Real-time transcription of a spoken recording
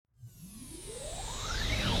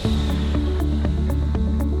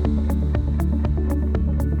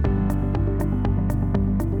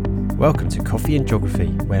Welcome to Coffee and Geography,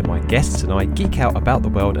 where my guests and I geek out about the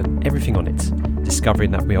world and everything on it, discovering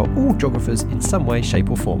that we are all geographers in some way, shape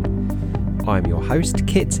or form. I'm your host,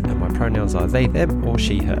 Kit, and my pronouns are they, them or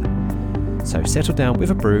she, her. So settle down with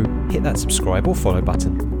a brew, hit that subscribe or follow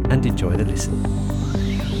button, and enjoy the listen.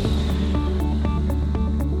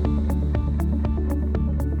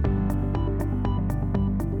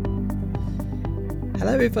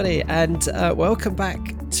 Hello everybody, and welcome back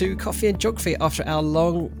to Coffee and Geography after our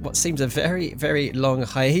long, what seems a very, very long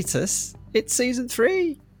hiatus. It's season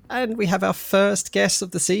 3, and we have our first guest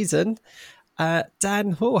of the season,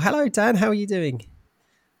 Dan Hall. Hello Dan, how are you doing?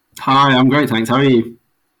 Hi, I'm great, thanks. How are you?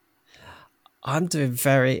 I'm doing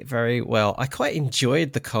very, very well. I quite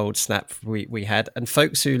enjoyed the cold snap we had, and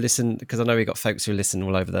folks who listen, because I know we got folks who listen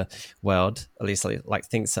all over the world, at least I like to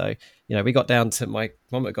think so. You know, we got down to, my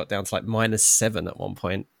mum got down to like -7 at one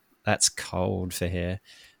point. That's cold for here.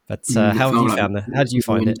 But how have you found that? How did you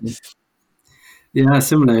find it? Yeah,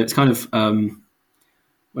 similar. It's kind of,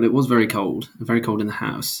 well, it was very cold in the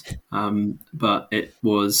house. But it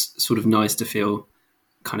was sort of nice to feel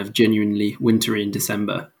kind of genuinely wintry in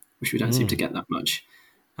December, which we don't seem to get that much.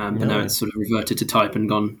 But now it's sort of reverted to type and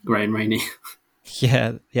gone grey and rainy.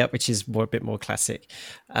 Yeah, which is a bit more classic.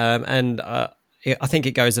 I think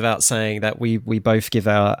it goes without saying that we both give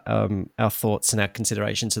our thoughts and our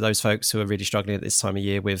consideration to those folks who are really struggling at this time of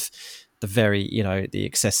year with the very, the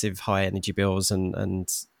excessive high energy bills and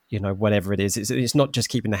whatever it is. It's not just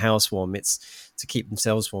keeping the house warm, it's to keep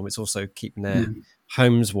themselves warm. It's also keeping their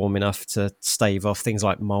homes warm enough to stave off things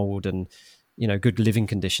like mold and, good living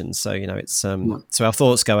conditions. So, it's so our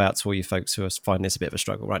thoughts go out to all you folks who are finding this a bit of a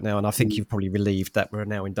struggle right now. And I think you're probably relieved that we're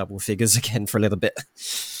now in double figures again for a little bit.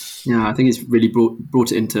 Yeah, I think it's really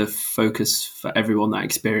brought it into focus for everyone, that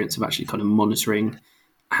experience of actually kind of monitoring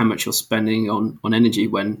how much you're spending on energy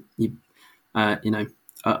when you, a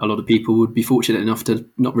lot of people would be fortunate enough to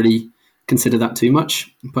not really consider that too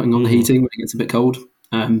much, putting on the heating when it gets a bit cold.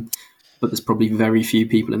 But there's probably very few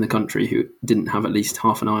people in the country who didn't have at least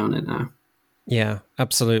half an eye on it now. Yeah,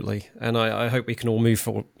 absolutely. And I hope we can all move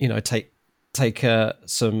forward, take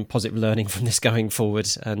some positive learning from this going forward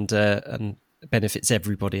and benefits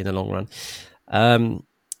everybody in the long run.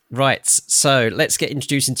 Right, so let's get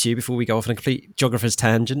introducing to you before we go off on a complete geographer's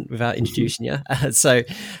tangent without introducing you. So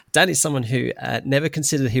Dan is someone who never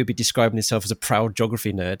considered he would be describing himself as a proud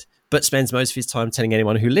geography nerd, but spends most of his time telling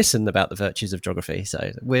anyone who listened about the virtues of geography.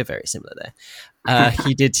 So we're very similar there.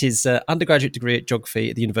 He did his undergraduate degree at geography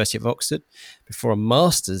at the University of Oxford before a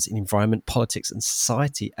master's in environment, politics and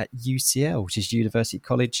society at UCL, which is University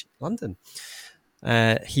College London.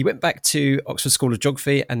 He went back to Oxford School of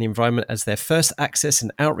Geography and the Environment as their first access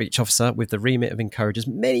and outreach officer, with the remit of encouraging as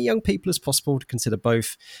many young people as possible to consider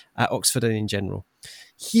both at Oxford and in general.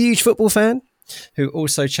 Huge football fan who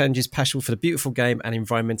also changed his passion for the beautiful game and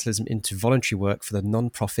environmentalism into voluntary work for the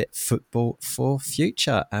non-profit Football for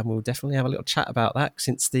Future. And we'll definitely have a little chat about that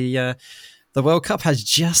since the World Cup has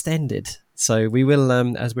just ended. So we will,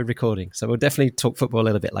 as we're recording. So we'll definitely talk football a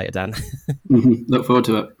little bit later, Dan. Look forward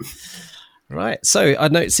to it. Right, so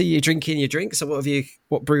I see you drinking your drink. So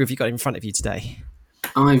what brew have you got in front of you today?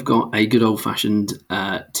 I've got a good old-fashioned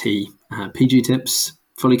tea, PG Tips,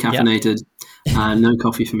 fully caffeinated. No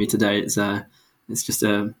coffee for me today. It's just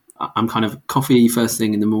I'm kind of coffee first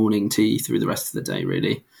thing in the morning, tea through the rest of the day,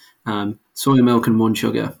 really. Soy milk and 1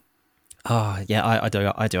 sugar. Oh yeah, I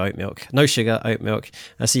do oat milk, no sugar, oat milk.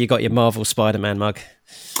 I see you got your Marvel Spider-Man mug.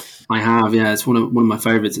 I have, yeah. It's one of my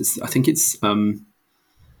favourites. I think it's.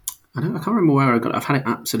 I can't remember where I got it. I've had it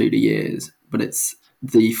absolutely years, but it's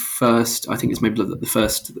the first. I think it's maybe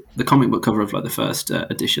the comic book cover of like the first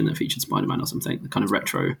edition that featured Spider-Man or something. The kind of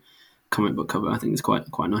retro comic book cover. I think it's quite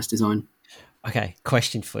a nice design. Okay,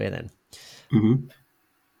 question for you then. Mm-hmm.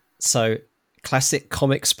 So, classic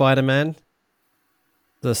comic Spider-Man,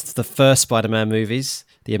 the first Spider-Man movies,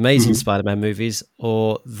 the Amazing Spider-Man movies,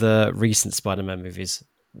 or the recent Spider-Man movies.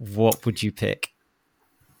 What would you pick?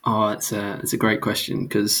 Oh, it's a great question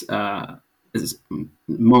because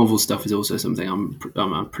Marvel stuff is also something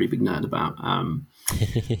I'm a pretty big nerd about.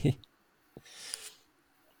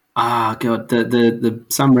 God, the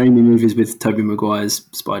Sam Raimi movies with Tobey Maguire's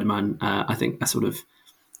Spider-Man, I think that sort of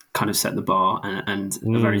kind of set the bar and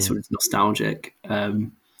are very sort of nostalgic.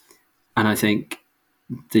 And I think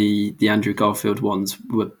the Andrew Garfield ones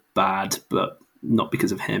were bad, but not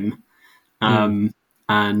because of him.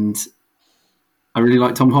 And I really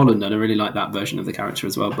like Tom Holland, and I really like that version of the character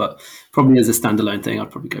as well. But probably as a standalone thing,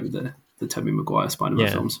 I'd probably go with the Tobey Maguire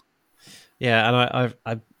Spider-Man films. Yeah, and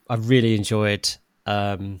I really enjoyed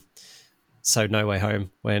So No Way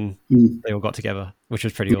Home when they all got together, which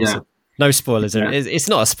was pretty awesome. No spoilers. Yeah. It's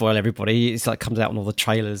not a spoil, everybody. It's like comes out on all the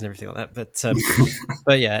trailers and everything like that.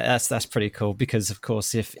 But yeah, that's pretty cool because, of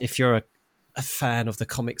course, if you're a fan of the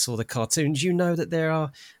comics or the cartoons, you know that there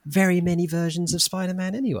are very many versions of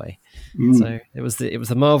Spider-Man anyway. So it was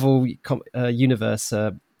the Marvel universe,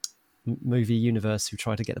 movie universe, who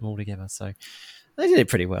tried to get them all together. So they did it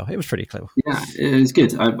pretty well. It was pretty cool. Yeah, it was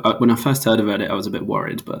good. When I first heard about it, I was a bit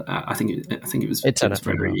worried, but I think it was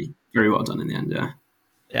Very very well done in the end. Yeah.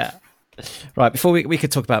 Yeah. Right. Before we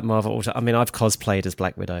could talk about Marvel, I mean, I've cosplayed as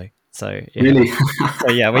Black Widow, so yeah. Really.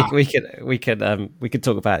 So yeah, we could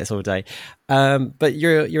talk about this all day. But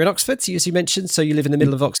you're in Oxford, so as you mentioned, so you live in the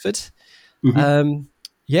middle of Oxford. Mm-hmm.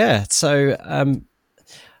 Yeah. So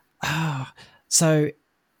so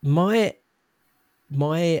my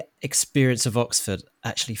experience of Oxford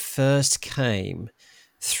actually first came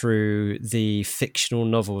through the fictional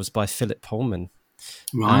novels by Philip Pullman.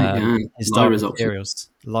 Right. Yeah. His Dark Lyra's Oxford. Materials.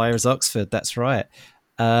 Lyra's Oxford, that's right.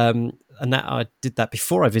 And that I did that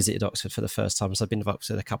before I visited Oxford for the first time, so I've been to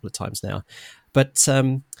Oxford a couple of times now. But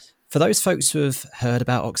for those folks who have heard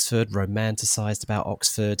about Oxford, romanticised about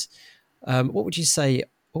Oxford, what would you say?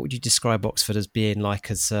 What would you describe Oxford as being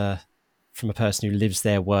like, as from a person who lives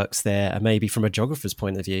there, works there, and maybe from a geographer's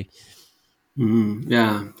point of view?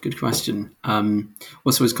 Yeah, good question.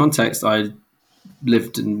 Well, so as context, I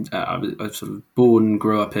lived in, I was sort of born,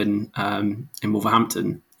 grew up in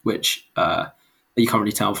Wolverhampton, which you can't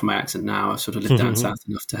really tell from my accent now. I've sort of lived down south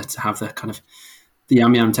enough to have the kind of the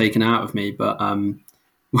yam taken out of me. But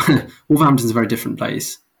Wolverhampton's a very different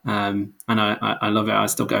place, and I love it. I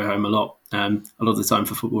still go home a lot of the time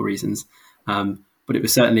for football reasons. But it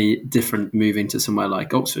was certainly different moving to somewhere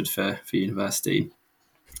like Oxford for university.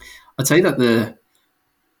 I'd say that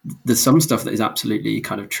there's some stuff that is absolutely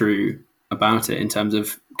kind of true about it in terms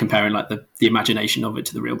of comparing like the imagination of it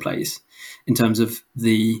to the real place, in terms of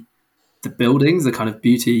the buildings, the kind of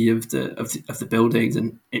beauty of the buildings,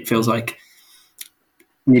 and it feels like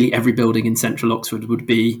nearly every building in central Oxford would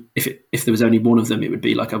be, if there was only one of them, it would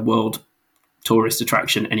be like a world tourist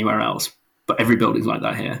attraction anywhere else. But every building's like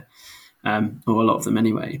that here, or a lot of them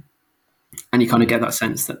anyway. And you kind of get that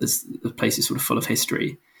sense that the place is sort of full of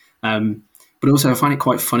history. But also I find it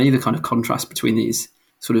quite funny, the kind of contrast between these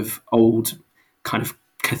sort of old kind of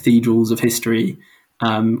cathedrals of history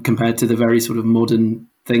compared to the very sort of modern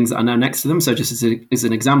things that are now next to them. So just as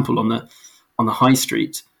an example, on the high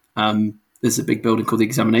street, there's a big building called the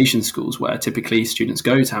examination schools, where typically students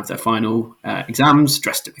go to have their final exams,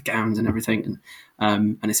 dressed in the gowns and everything.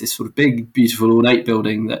 And it's this sort of big, beautiful, ornate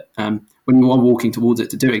building that when you are walking towards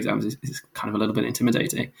it to do exams, is kind of a little bit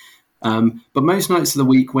intimidating. But most nights of the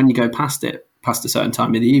week, when you go past it, past a certain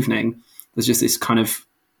time in the evening, there's just this kind of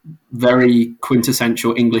very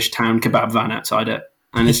quintessential English town kebab van outside it.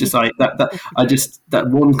 And it's just like that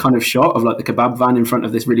one kind of shot of like the kebab van in front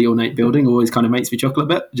of this really ornate building always kind of makes me chuckle a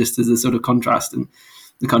bit, just as a sort of contrast and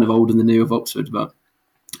the kind of old and the new of Oxford. But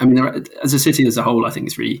I mean, as a city as a whole, I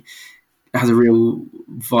think it has a real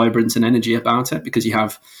vibrance and energy about it, because you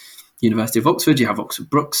have University of Oxford, you have Oxford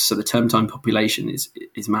Brookes, so the term time population is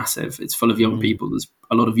massive. It's full of young people. There's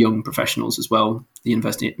a lot of young professionals as well. The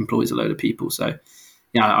university employs a load of people. So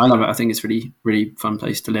yeah, I love it. I think it's really, really fun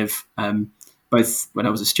place to live. Both when I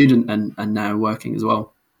was a student and now working as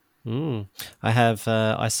well. I have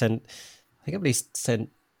I think I at least sent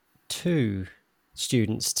 2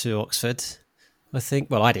 students to Oxford. I think.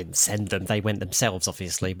 Well, I didn't send them; they went themselves,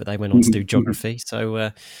 obviously, but they went on to do geography.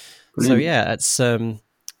 So yeah,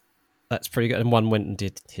 that's pretty good. And one went and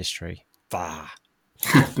did history. Bah.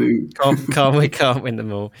 Can't win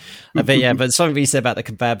them all. But yeah, but something we said about the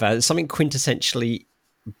kebab van, it's something quintessentially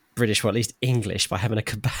British, or at least English, by having a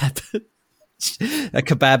kebab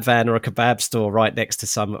van or a kebab store right next to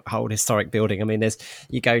some old historic building. I mean,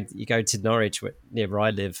 you go to Norwich, near where I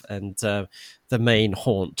live, and the main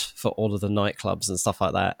haunt for all of the nightclubs and stuff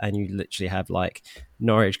like that, and you literally have like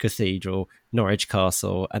Norwich Cathedral, Norwich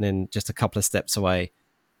Castle, and then just a couple of steps away,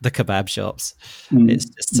 the kebab shops. It's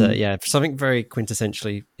just something very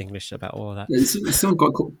quintessentially English about all of that. It's still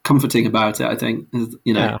got comforting about it, I think.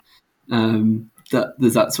 You know, that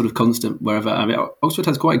there's that sort of constant wherever. I mean, Oxford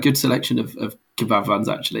has quite a good selection of kebab vans,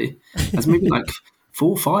 actually. There's maybe like 4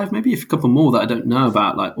 or 5, maybe a couple more that I don't know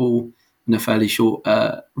about, like all in a fairly short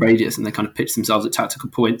radius, and they kind of pitch themselves at tactical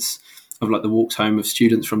points of like the walks home of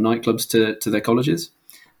students from nightclubs to their colleges.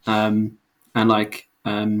 I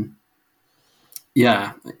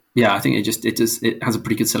think it has a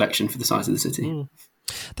pretty good selection for the size of the city.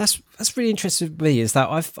 That's really interesting to me, is that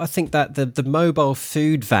I think that the mobile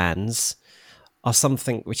food vans are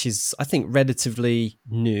something which is, I think, relatively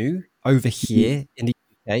new over here in the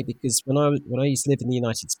okay, because when I used to live in the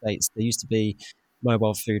United States, there used to be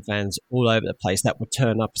mobile food vans all over the place that would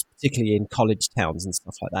turn up, particularly in college towns and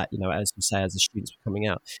stuff like that. As you say, as the students were coming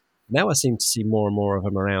out. Now I seem to see more and more of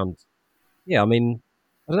them around. Yeah, I mean,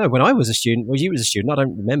 I don't know. When I was a student, well, you was a student, I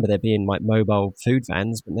don't remember there being like mobile food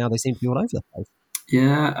vans, but now they seem to be all over the place.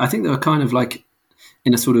 Yeah, I think they were kind of like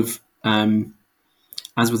in a sort of,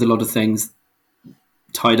 as with a lot of things,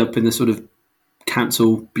 tied up in the sort of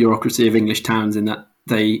council bureaucracy of English towns, in that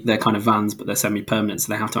they're kind of vans, but they're semi-permanent,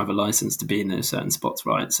 so they have to have a license to be in those certain spots,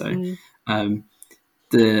 right? So um,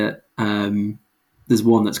 there's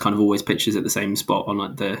one that's kind of always pitches at the same spot on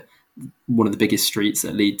like one of the biggest streets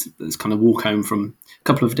that leads. There's kind of walk home from a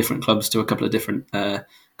couple of different clubs to a couple of different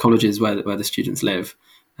colleges where the students live.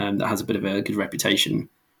 That has a bit of a good reputation.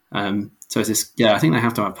 So it's this, yeah, I think they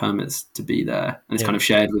have to have permits to be there, and it's kind of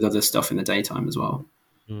shared with other stuff in the daytime as well.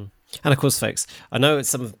 And of course, folks, I know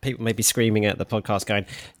some people may be screaming at the podcast going,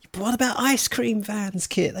 but what about ice cream vans,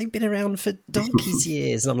 Kit? They've been around for donkey's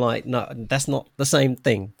years. And I'm like, no, that's not the same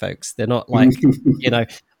thing, folks. They're not like, they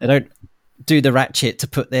don't do the ratchet to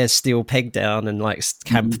put their steel peg down and like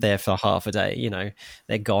camp there for half a day.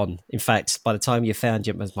 They're gone. In fact, by the time you found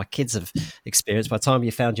as my kids have experienced, by the time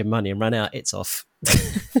you found your money and ran out, it's off.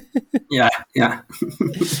 Yeah.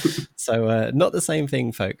 So not the same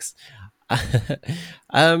thing, folks.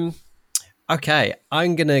 Okay,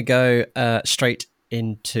 I'm gonna go straight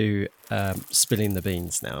into spilling the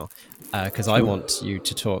beans now, because I want you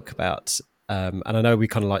to talk about, and I know we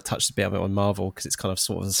kind of like touched a bit of it on Marvel because it's kind of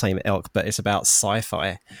sort of the same ilk, but it's about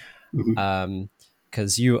sci-fi.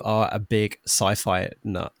 Because you are a big sci-fi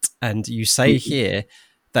nut, and you say here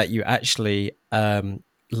that you actually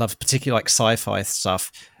love particularly like sci-fi stuff,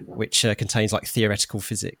 which contains like theoretical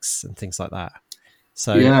physics and things like that.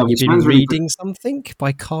 So yeah, you've been reading something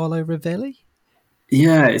by Carlo Rovelli?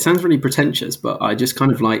 Yeah, it sounds really pretentious, but I just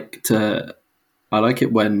kind of I like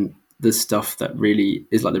it when there's stuff that really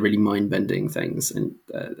is like the really mind-bending things. And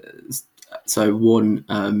so one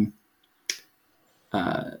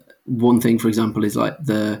thing, for example, is like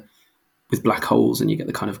with black holes, and you get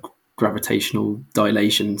the kind of gravitational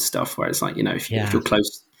dilation stuff where it's like, if you're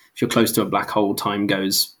close to a black hole, time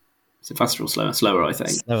goes, is it faster or slower? Slower, I think.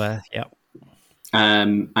 Slower, yeah.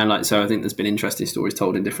 And so I think there's been interesting stories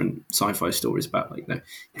told in different sci-fi stories about like, you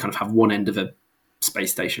kind of have one end of a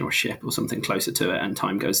space station or a ship or something closer to it, and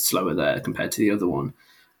time goes slower there compared to the other one.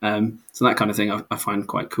 So that kind of thing I find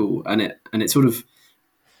quite cool, and it sort of,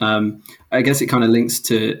 I guess it kind of links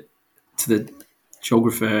to the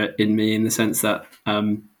geographer in me, in the sense that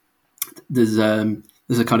there's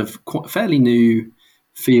a kind of fairly new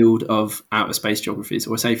field of outer space geography.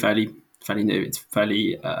 So I say fairly new. It's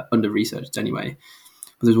fairly under researched anyway.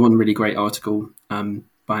 But there's one really great article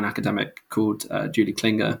by an academic called Julie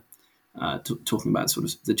Klinger, talking about sort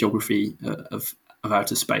of the geography of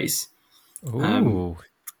outer space. And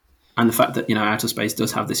the fact that outer space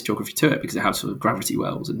does have this geography to it, because it has sort of gravity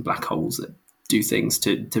wells and black holes that do things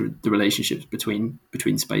to the relationships between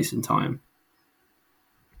space and time.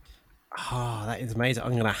 Oh, that is amazing.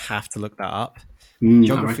 I'm going to have to look that up.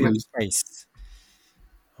 Geography of space.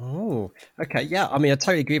 Oh, okay. Yeah, I mean, I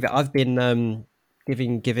totally agree with it. I've been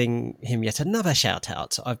giving him yet another shout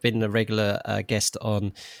out. I've been a regular guest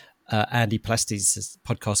on Andy Plasty's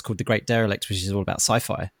podcast called The Great Derelict, which is all about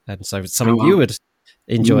sci-fi, and so it's something you would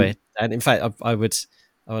enjoy. And in fact, I would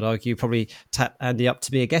argue probably tap Andy up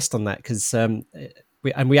to be a guest on that, because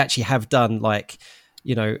we actually have done like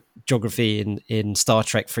geography in Star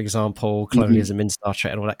Trek, for example, colonialism in Star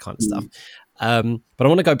Trek, and all that kind of stuff. But I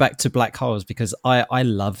want to go back to black holes, because I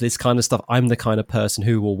love this kind of stuff. I'm the kind of person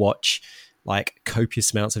who will watch like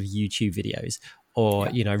copious amounts of YouTube videos, or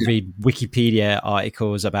read Wikipedia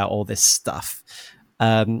articles about all this stuff.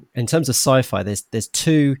 In terms of sci-fi, there's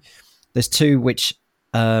two which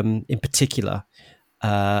in particular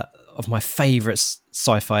of my favorite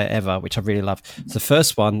sci-fi ever, which I really love. So the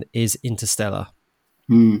first one is Interstellar.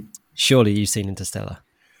 Surely you've seen Interstellar.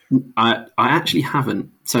 I actually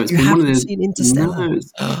haven't. So it's been one of those. Seen Interstellar? No,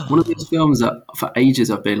 it's one of those films that for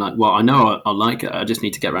ages I've been like, well, I know I like it. I just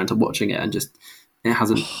need to get around to watching it, and just it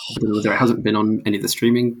hasn't. I don't know whether it hasn't been on any of the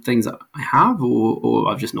streaming things that I have, or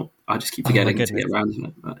I've just not. I just keep forgetting to get around to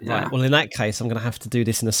it. But, yeah. Right. Well, in that case, I'm going to have to do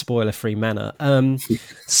this in a spoiler-free manner. I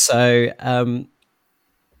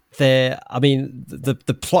mean,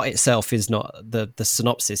 the plot itself is not, the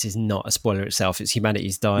synopsis is not a spoiler itself. It's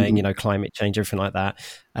humanity's dying, climate change, everything like that,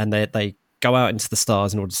 and they go out into the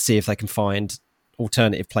stars in order to see if they can find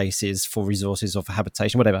alternative places for resources or for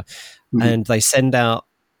habitation, whatever. And they send out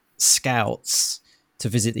scouts to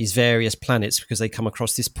visit these various planets because they come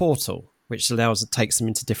across this portal which takes them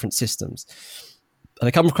into different systems. and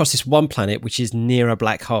they come across this one planet which is near a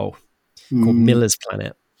black hole called Miller's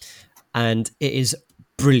Planet, and it is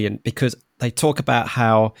brilliant because they talk about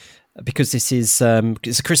how, because this is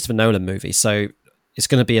it's a Christopher Nolan movie, so it's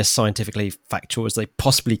going to be as scientifically factual as they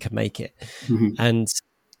possibly can make it. And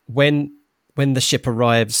when the ship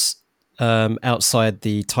arrives outside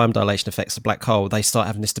the time dilation effects of black hole, they start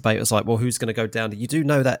having this debate. It's like, well, who's going to go down? You do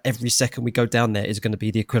know that every second we go down there is going to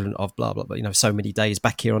be the equivalent of blah blah blah. So many days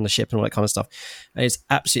back here on the ship and all that kind of stuff. And it's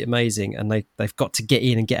absolutely amazing, and they've got to get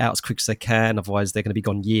in and get out as quick as they can, otherwise they're going to be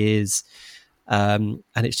gone years. And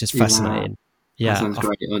it's just fascinating. That sounds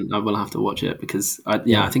great. I will have to watch it because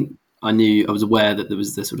I think I was aware that there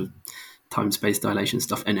was this sort of time space dilation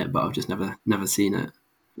stuff in it, but I've just never seen it.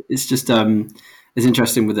 It's just it's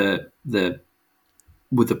interesting with the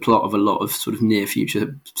plot of a lot of sort of near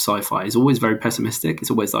future sci-fi is always very pessimistic. It's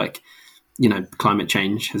always like, climate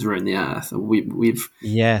change has ruined the earth. We've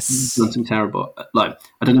done something terrible. Like,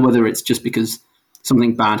 I don't know whether it's just because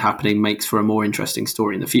something bad happening makes for a more interesting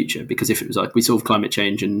story in the future. Because if it was like we solved climate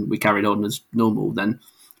change and we carried on as normal, then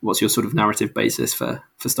what's your sort of narrative basis for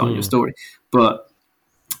starting your story? But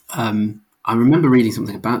I remember reading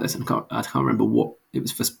something about this, and I can't remember what it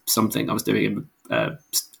was for, something I was doing in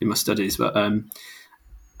my studies, but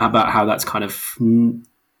about how that's kind of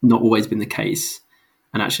not always been the case.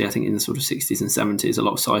 And actually, I think in the sort of 60s and 70s, a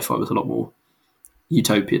lot of sci-fi was a lot more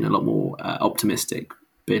utopian, a lot more optimistic,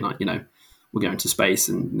 being like, we're going to space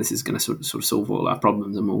and this is going to sort of solve all our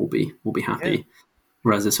problems and we'll be happy. Yeah.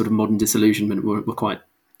 Whereas a sort of modern disillusionment, we're quite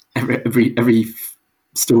every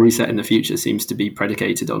story set in the future seems to be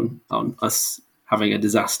predicated on us having a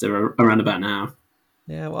disaster around about now.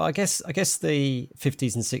 Yeah, well, I guess the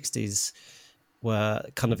 50s and 60s were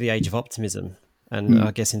kind of the age of optimism, and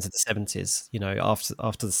I guess into the 70s,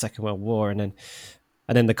 after the Second World War, and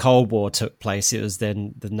then the Cold War took place. It was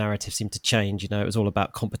then the narrative seemed to change. It was all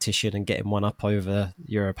about competition and getting one up over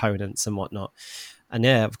your opponents and whatnot. And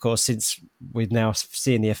yeah, of course, since we've now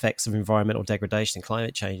seen the effects of environmental degradation and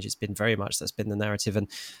climate change, it's been very much that's been the narrative.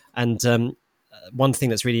 And one thing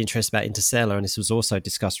that's really interesting about Interstellar, and this was also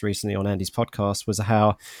discussed recently on Andy's podcast, was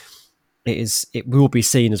how it will be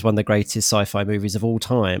seen as one of the greatest sci-fi movies of all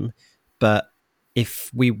time. But if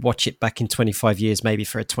we watch it back in 25 years, maybe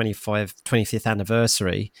for a 25th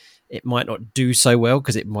anniversary, it might not do so well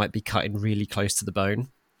because it might be cutting really close to the bone.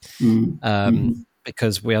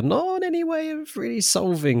 Because we are not in any way of really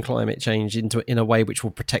solving climate change in a way which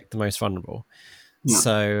will protect the most vulnerable. Yeah.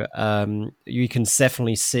 So you can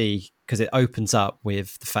definitely see, because it opens up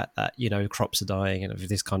with the fact that, crops are dying and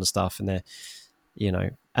this kind of stuff. And they're,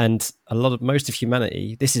 and most of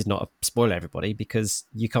humanity, this is not a spoiler, everybody, because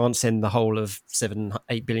you can't send the whole of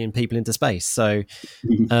 7-8 billion people into space. So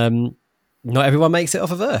not everyone makes it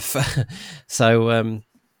off of Earth. So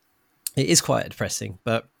it is quite depressing,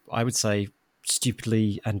 but I would say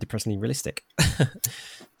stupidly and depressingly realistic.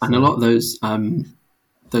 And a lot of those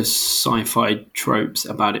sci-fi tropes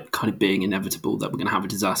about it kind of being inevitable, that we're going to have a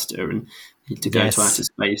disaster and need to go to outer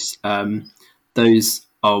space, those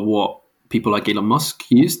are what people like Elon Musk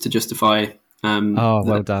use to justify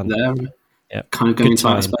well done. Kind of going to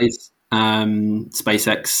outer space,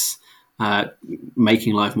 SpaceX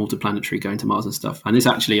making life multiplanetary, going to Mars and stuff. And this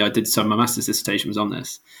actually, I did my master's dissertation was on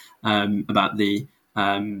this, about the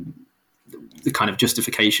kind of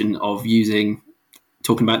justification of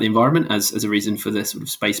talking about the environment as a reason for the sort of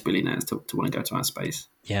space billionaires to want to go to outer space.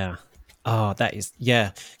 Yeah. Oh, that is,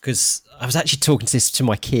 because I was actually talking to this to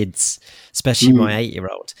my kids, especially my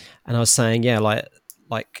 8-year-old, and I was saying,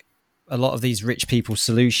 like a lot of these rich people's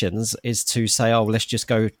solutions is to say, oh, let's just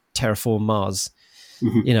go terraform Mars,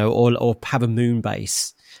 or have a moon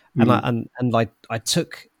base. And I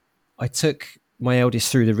took my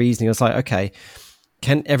eldest through the reasoning. I was like, okay,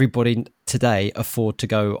 can everybody today afford to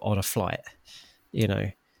go on a flight?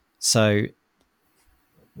 So,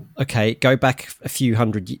 okay, go back a few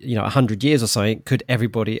 100 years or something. Could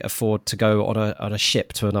everybody afford to go on a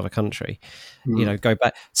ship to another country? Go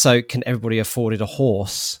back. So can everybody afford a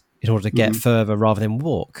horse in order to get further rather than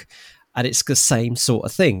walk? And it's the same sort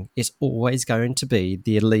of thing. It's always going to be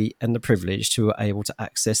the elite and the privileged who are able to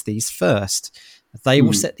access these first. They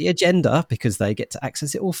will set the agenda because they get to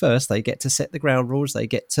access it all first. They get to set the ground rules. They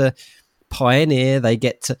get to pioneer. They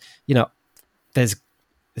get to, there's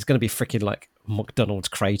going to be freaking like McDonald's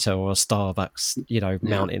crater or a Starbucks,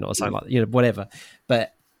 mountain or something like that, whatever.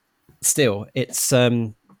 But still, it's a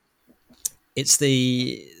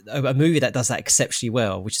movie that does that exceptionally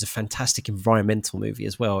well, which is a fantastic environmental movie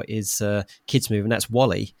as well, is a kids movie, and that's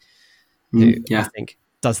WALL-E, who I think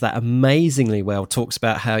does that amazingly well. Talks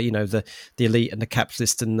about how the elite and the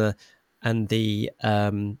capitalist and the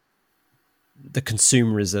the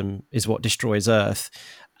consumerism is what destroys Earth.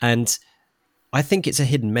 And I think it's a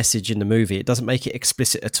hidden message in the movie. It doesn't make it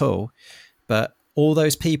explicit at all, but all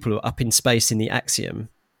those people who are up in space in the Axiom,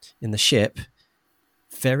 in the ship,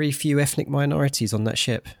 very few ethnic minorities on that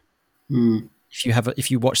ship.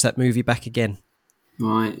 If you watch that movie back again,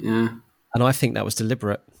 right, yeah, and I think that was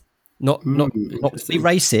deliberate, not to be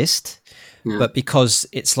racist, but because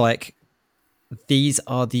it's like these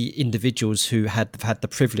are the individuals who have had the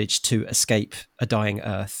privilege to escape a dying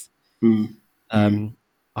Earth.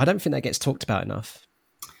 I don't think that gets talked about enough.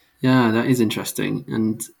 Yeah, that is interesting,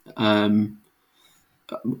 and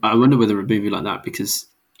I wonder whether a movie like that, because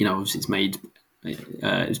obviously it's made,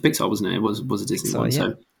 it was Pixar, wasn't it? It was a Disney one. Yeah.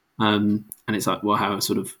 So, and it's like, well, how much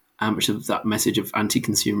of that message of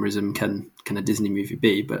anti-consumerism can a Disney movie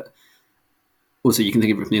be? But also, you can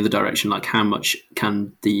think of it from the other direction, like how much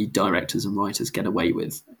can the directors and writers get away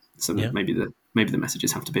with? So that maybe the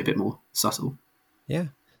messages have to be a bit more subtle. Yeah.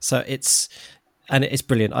 So it's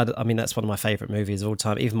brilliant. I mean, that's one of my favorite movies of all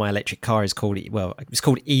time. Even My Electric Car is called, well, it's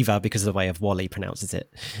called Eva because of the way of Wall-E pronounces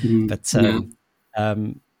it. But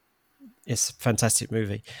it's a fantastic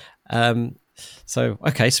movie. So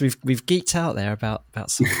we've geeked out there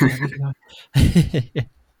about some.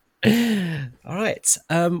 All right.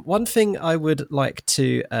 One thing I would like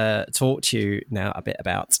to talk to you now a bit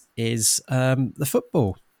about is the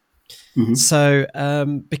football. So,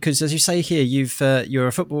 because as you say here, you're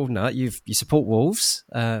a football nut. You support Wolves.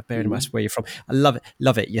 Bearing in mind where you're from, I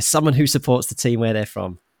love it. You're someone who supports the team where they're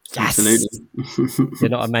from. Yes! Absolutely. You're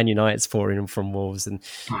not a Man United supporter from Wolves, and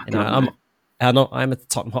I'm a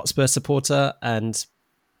Tottenham Hotspur supporter. And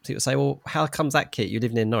people say, "Well, how comes that, Kit? You're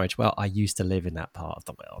living in Norwich." Well, I used to live in that part of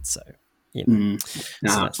the world, so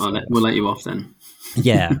we'll let you off then.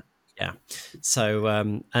 Yeah.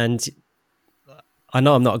 So, and I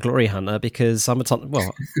know I'm not a glory hunter because I'm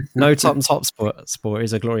no Tottenham Hotspur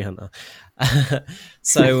is a glory hunter.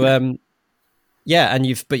 So, and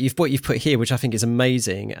what you've put here, which I think is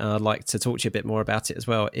amazing, and I'd like to talk to you a bit more about it as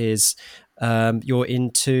well, is you're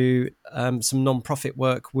into some non-profit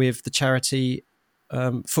work with the charity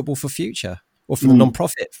Football for Future, or for the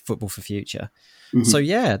non-profit Football for Future. So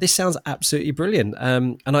this sounds absolutely brilliant.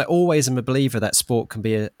 And I always am a believer that sport can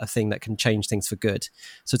be a thing that can change things for good.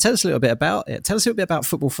 So tell us a little bit about it. Tell us a little bit about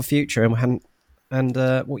Football for Future and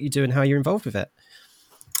what you do and how you're involved with it.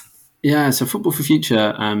 Yeah, so Football for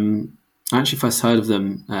Future, I actually first heard of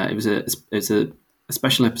them. It was a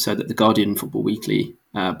special episode that the Guardian Football Weekly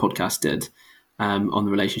podcast did on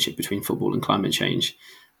the relationship between football and climate change.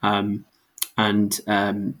 And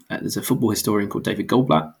there's a football historian called David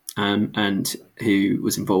Goldblatt, and who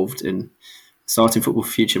was involved in starting Football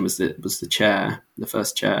for Future, was the chair, the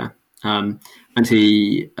first chair, and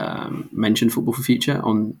he mentioned Football for Future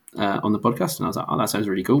on the podcast, and I was like, oh, that sounds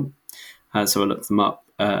really cool. So I looked them up,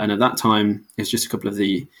 and at that time, it was just a couple of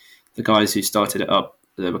the guys who started it up.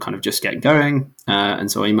 They were kind of just getting going,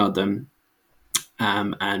 and so I emailed them,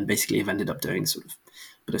 and basically have ended up doing sort of a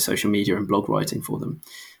bit of social media and blog writing for them.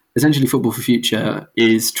 Essentially, Football for Future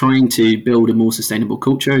is trying to build a more sustainable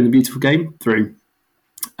culture in the beautiful game through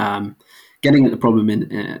getting at the problem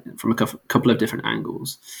from a couple of different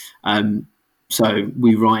angles. So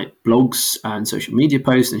we write blogs and social media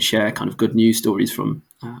posts and share kind of good news stories from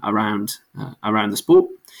around the sport,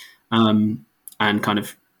 and kind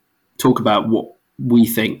of talk about what we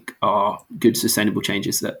think are good sustainable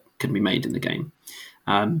changes that can be made in the game.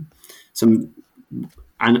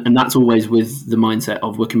 And that's always with the mindset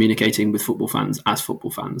of we're communicating with football fans as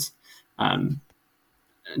football fans,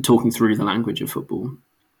 talking through the language of football.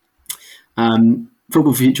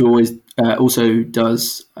 Football for Future always also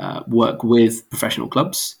does work with professional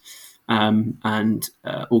clubs and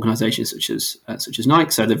organisations such as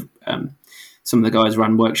Nike. So some of the guys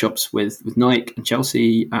ran workshops with Nike and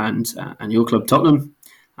Chelsea and your club Tottenham,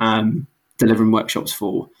 delivering workshops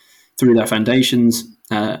through their foundations.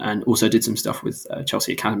 And also did some stuff with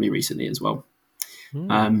Chelsea Academy recently as well.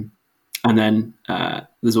 And then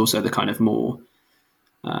there's also the kind of more,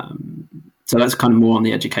 so that's kind of more on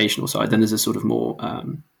the educational side. Then there's a sort of more,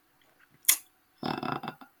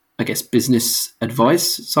 I guess, business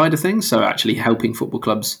advice side of things. So actually helping football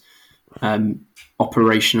clubs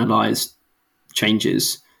operationalize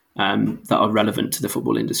changes that are relevant to the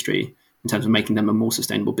football industry in terms of making them a more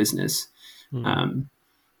sustainable business.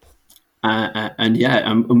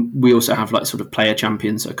 We also have like sort of player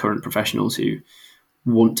champions, so current professionals who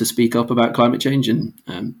want to speak up about climate change and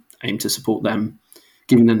aim to support them,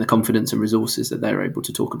 giving them the confidence and resources that they're able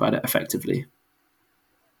to talk about it effectively.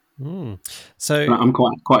 So I'm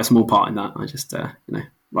quite a small part in that. I just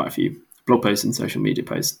write a few blog posts and social media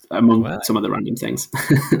posts, among Wow. some other random things.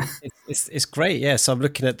 It's great. Yeah. So I'm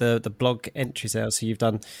looking at the blog entries now. So you've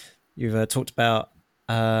talked about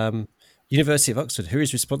University of Oxford, who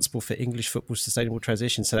is responsible for English football sustainable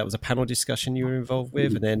transition. So that was a panel discussion you were involved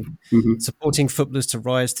with, and then Mm-hmm. supporting footballers to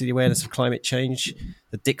rise to the awareness of climate change,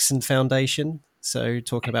 the Dixon Foundation. So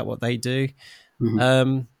talking about what they do.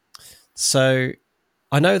 Mm-hmm. So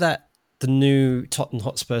I know that the new Tottenham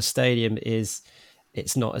Hotspur Stadium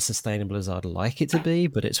it's not as sustainable as I'd like it to be,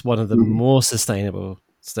 but it's one of the Mm-hmm. more sustainable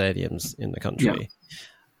stadiums in the Yeah. country.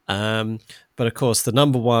 But of course, the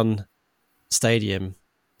number one stadium,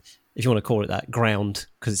 if you want to call it that, ground,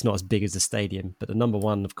 because it's not as big as the stadium, but the number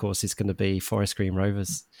one, of course, is going to be Forest Green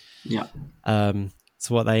Rovers. Yeah.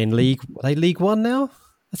 So what are they in League? Are they League One now?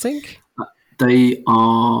 I think. They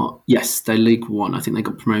are, yes, they're League One. I think they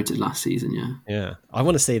got promoted last season. Yeah. Yeah, I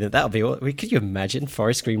want to see that. That'll be. Could you imagine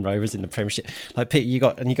Forest Green Rovers in the Premiership? Like Pete, you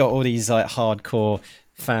got all these like hardcore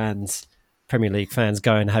fans, Premier League fans,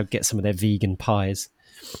 go and get some of their vegan pies.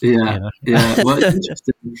 Yeah, You know? yeah. Well, it's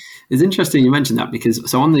interesting. It's interesting you mentioned that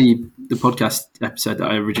because so on the podcast episode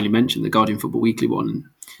that I originally mentioned, the Guardian Football Weekly one,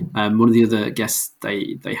 one of the other guests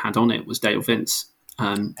they had on it was Dale Vince,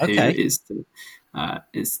 who is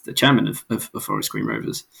the chairman of Forest Green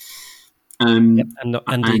Rovers. Yep,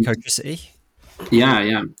 and Ecotricity.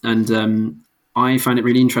 Yeah, and I found it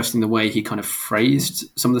really interesting the way he kind of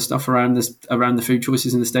phrased some of the stuff around the food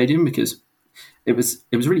choices in the stadium, because it was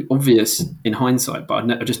really obvious in hindsight,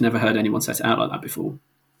 but I've just never heard anyone set it out like that before.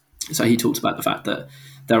 So he talks about the fact that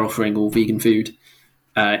they're offering all vegan food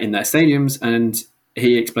in their stadiums, and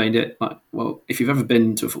he explained it like, well, if you've ever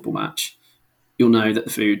been to a football match, you'll know that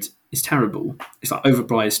the food is terrible. It's like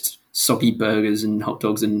overpriced, soggy burgers and hot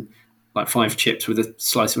dogs and like 5 chips with a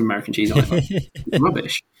slice of American cheese on it. Like, it's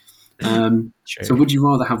rubbish. So would you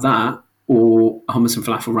rather have that or a hummus and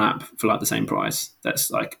falafel wrap for like the same price? That's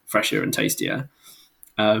like fresher and tastier.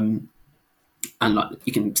 And like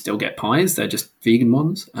you can still get pies; they're just vegan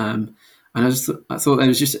ones. And I thought it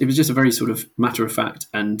was just a very sort of matter of fact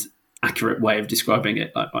and accurate way of describing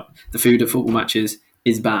it. Like the food at football matches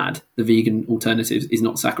is bad. The vegan alternative is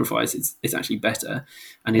not sacrifice; it's actually better.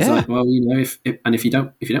 And he's like, well, you know, if you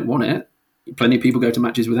don't want it, plenty of people go to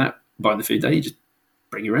matches without buying the food there. You just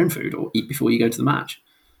bring your own food or eat before you go to the match.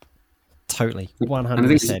 Totally, 100%. And I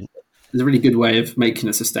think there's a really good way of making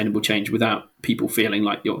a sustainable change without people feeling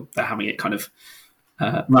like they're having it kind of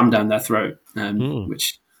rammed down their throat,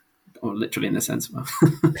 which, or literally in the sense of.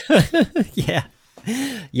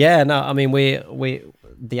 Yeah. No, I mean, we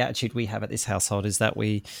the attitude we have at this household is that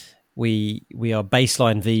we are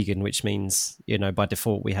baseline vegan, which means, you know, by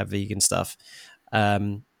default we have vegan stuff.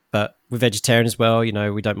 But we're vegetarian as well. You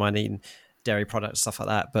know, we don't mind eating dairy products, stuff like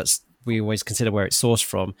that. But we always consider where it's sourced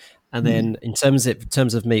from. And then in terms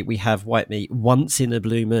of meat, we have white meat once in a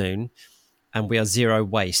blue moon, and we are zero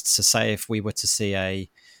waste. So say if we were to see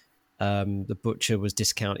the butcher was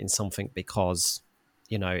discounting something because,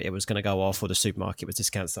 you know, it was going to go off, or the supermarket was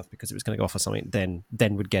discounting stuff because it was going to go off or something,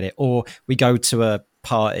 then we'd get it. Or we go to a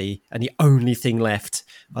party and the only thing left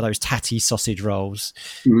are those tatty sausage rolls,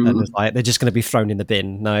 and it's like they're just going to be thrown in the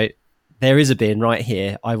bin. No, there is a bin right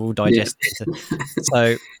here. I will digest it.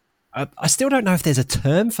 So I still don't know if there's a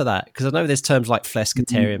term for that, because I know there's terms like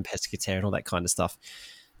flexitarian, pescatarian, all that kind of stuff.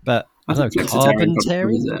 But I don't know,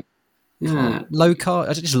 carbonitarian? Yeah. Low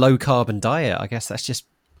carb, just low carbon diet. I guess that's just.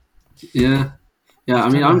 Yeah. I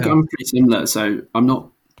mean, I'm pretty similar. So I'm not.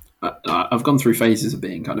 I've gone through phases of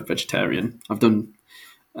being kind of vegetarian. I've done.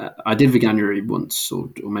 I did veganuary once or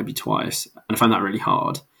maybe twice, and I found that really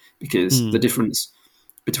hard because the difference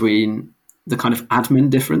between the kind of admin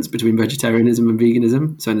difference between vegetarianism and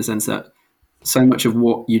veganism. So in the sense that so much of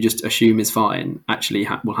what you just assume is fine actually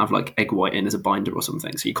will have like egg white in as a binder or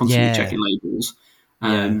something. So you're constantly checking labels,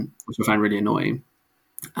 which I found really annoying.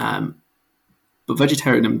 But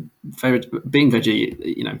vegetarian and being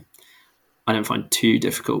veggie, you know, I don't find too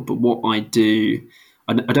difficult. But what I do,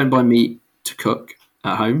 I don't buy meat to cook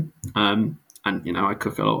at home. And you know, I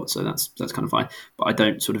cook a lot, so that's kind of fine. But I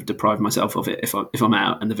don't sort of deprive myself of it if I'm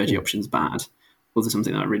out and the veggie option's bad, or there's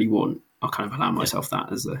something that I really want. I'll kind of allow myself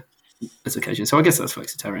that as occasion. So I guess that's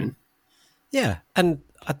flexitarian. Yeah, and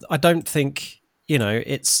I don't think, you know,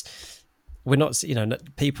 we're not, you know,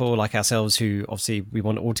 people like ourselves who obviously we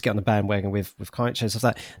want all to get on the bandwagon with climate change stuff.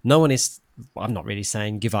 That no one is. I'm not really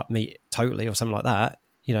saying give up meat totally or something like that.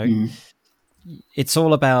 You know, it's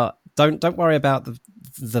all about don't worry about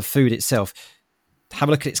the food itself. Have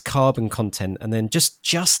a look at its carbon content, and then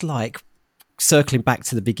just like circling back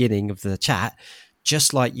to the beginning of the chat,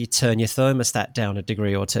 just like you turn your thermostat down a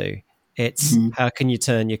degree or two, it's how can you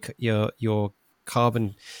turn your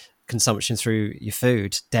carbon consumption through your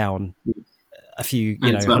food down a few,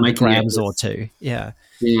 And it's about 100 making grams or two. Yeah.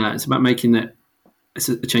 Yeah, it's about making it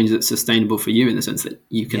a change that's sustainable for you in the sense that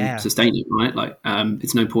you can Yeah. sustain it, right? Like,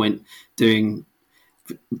 it's no point doing.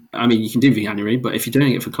 I mean, you can do veganuary, but if you're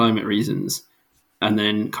doing it for climate reasons, and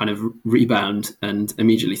then kind of rebound and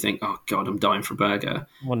immediately think, "Oh God, I'm dying for a burger,"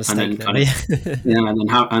 Want a and steak then now. kind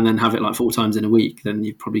of and then have it like 4 times in a week, then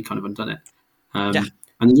you've probably kind of undone it. Yeah.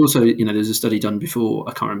 And there's also, there's a study done before,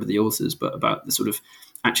 I can't remember the authors, but about the sort of,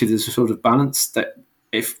 actually there's a sort of balance that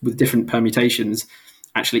if with different permutations,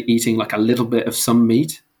 actually eating like a little bit of some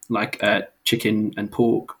meat, like chicken and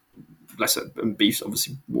pork, less, and beef's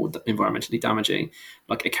obviously more environmentally damaging,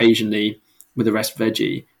 like occasionally with the rest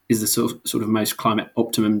veggie, is the sort of most climate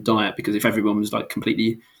optimum diet, because if everyone was like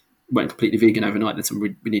went completely vegan overnight, then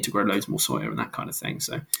we need to grow loads more soya and that kind of thing.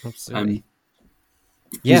 So Absolutely.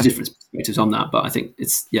 there's Yeah. different perspectives on that, but I think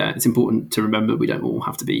it's important to remember we don't all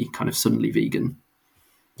have to be kind of suddenly vegan.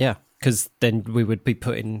 Yeah, because then we would be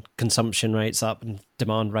putting consumption rates up and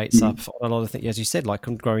demand rates up on a lot of things, as you said, like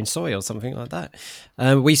on growing soy or something like that.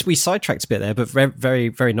 We sidetracked a bit there, but very, very,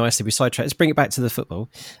 very nicely we sidetracked. Let's bring it back to the football.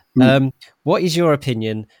 What is your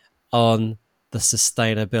opinion on the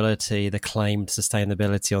sustainability, the claimed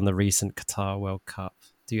sustainability on the recent Qatar World Cup?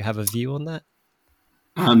 Do you have a view on that?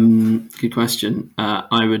 Good question.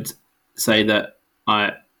 I would say that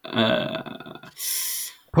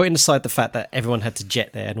putting aside the fact that everyone had to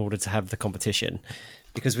jet there in order to have the competition,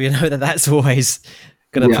 because we know that that's always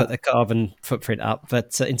going to put the carbon footprint up.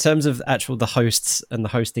 But in terms of the hosts and the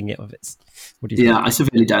hosting it of it, what do you think? I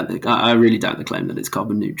severely doubt I really doubt the claim that it's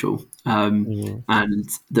carbon neutral. And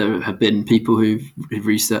there have been people who've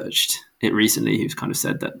researched it recently who've kind of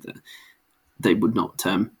said that they would not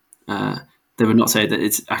say that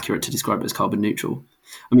it's accurate to describe it as carbon neutral.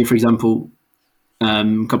 I mean, for example, a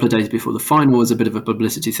couple of days before the final was a bit of a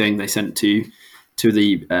publicity thing. They sent to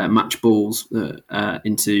the match balls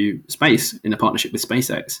into space in a partnership with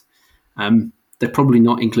SpaceX. They're probably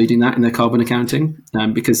not including that in their carbon accounting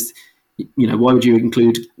because, why would you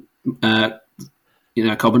include,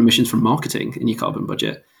 carbon emissions from marketing in your carbon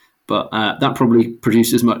budget? But that probably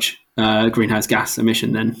produced as much greenhouse gas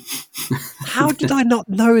emission then. How did I not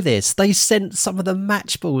know this? They sent some of the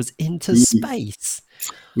match balls into space.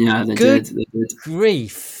 Yeah, they Good did. They did.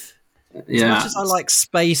 Grief. As much as I like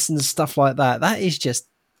space and stuff like that, that is just,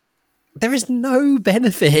 there is no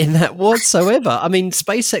benefit in that whatsoever. I mean,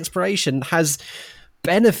 space exploration has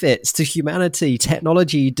benefits to humanity,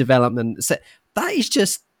 technology development. So that is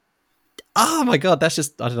just, oh my God, that's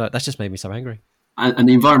just, I don't know, that's just made me so angry. And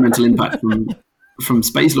the environmental impact from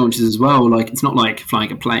space launches as well. Like, it's not like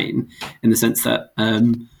flying a plane in the sense that,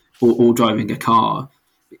 or driving a car.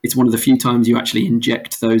 It's one of the few times you actually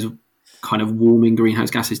inject those kind of warming greenhouse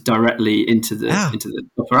gases directly into the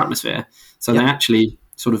upper atmosphere. So they actually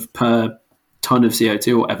sort of per ton of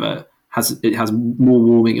CO2 or whatever has more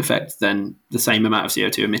warming effect than the same amount of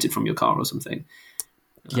CO2 emitted from your car or something.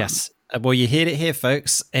 Yes. Well, you heard it here,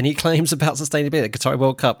 folks. Any claims about sustainability at the Qatar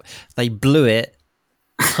World Cup, they blew it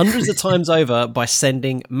hundreds of times over by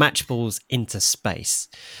sending match balls into space.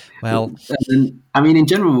 Well, I mean, in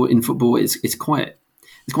general, in football, it's quite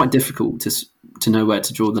difficult to know where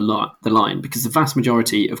to draw the line, because the vast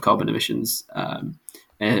majority of carbon emissions,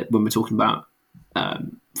 when we're talking about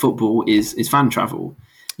football, is fan travel.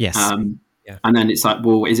 Yes. And then it's like,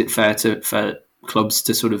 well, is it fair for clubs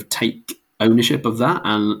to sort of take ownership of that?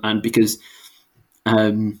 And because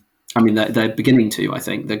I mean, they're beginning to. I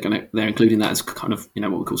think they're including that as kind of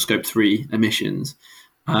what we call Scope 3 emissions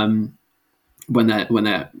when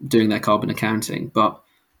they're doing their carbon accounting. But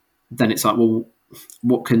then it's like, well,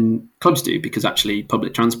 what can clubs do? Because actually,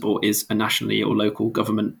 public transport is a nationally or local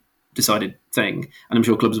government decided thing, and I'm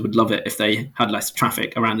sure clubs would love it if they had less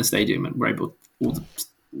traffic around the stadium and all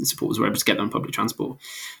the supporters were able to get there on public transport.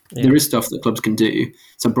 Yeah. There is stuff that clubs can do.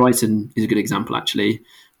 So Brighton is a good example, actually.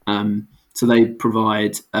 So they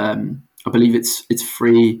provide, I believe it's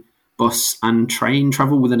free bus and train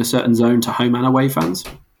travel within a certain zone to home and away fans.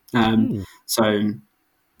 So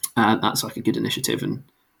that's like a good initiative, and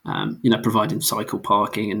providing cycle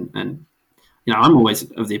parking and I'm always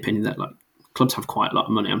of the opinion that like clubs have quite a lot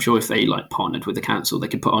of money. I'm sure if they like partnered with the council, they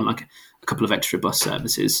could put on like a couple of extra bus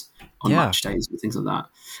services on match days and things like that.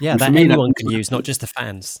 Yeah, that anyone can use, not just the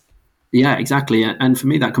fans. Yeah, exactly. And for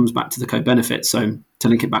me, that comes back to the co-benefits. So to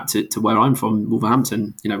link it back to where I'm from,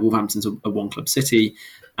 Wolverhampton, Wolverhampton's a one club city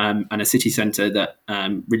and a city centre that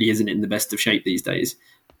really isn't in the best of shape these days.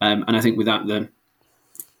 And I think without the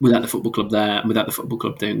football club there and without the football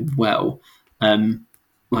club doing well,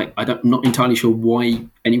 like I'm not entirely sure why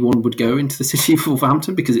anyone would go into the city of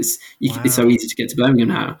Wolverhampton, because it's so easy to get to Birmingham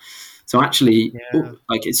now. So actually,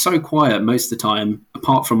 like it's so quiet most of the time,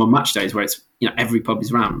 apart from on match days where it's every pub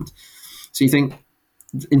is rammed. So you think,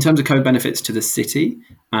 in terms of co-benefits to the city,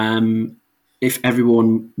 if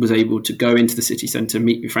everyone was able to go into the city centre,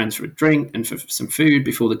 meet your friends for a drink and for some food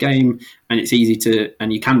before the game, and it's easy to,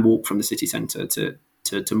 and you can walk from the city centre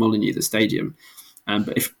to Molineux, the stadium.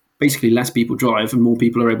 But if basically less people drive and more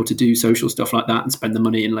people are able to do social stuff like that and spend the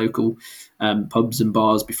money in local pubs and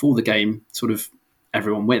bars before the game, sort of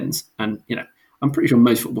everyone wins. And, I'm pretty sure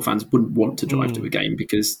most football fans wouldn't want to drive to a game,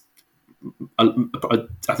 because I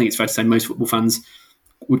think it's fair to say most football fans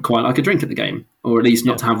would quite like a drink at the game, or at least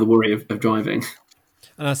not to have the worry of driving.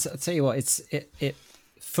 And I'll tell you what,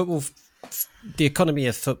 football, the economy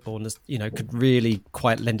of football, could really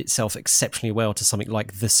quite lend itself exceptionally well to something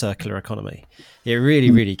like the circular economy. It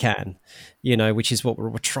really, really can, which is what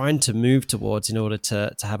we're trying to move towards in order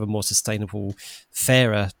to have a more sustainable,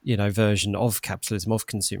 fairer, version of capitalism, of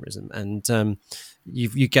consumerism. And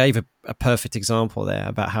you gave a perfect example there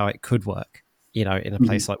about how it could work, in a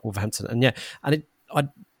place like Wolverhampton. And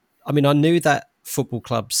I knew that football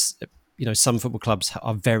clubs, some football clubs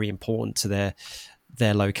are very important to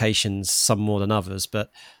their locations, some more than others. But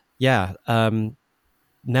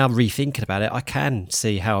now rethinking about it, I can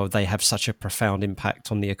see how they have such a profound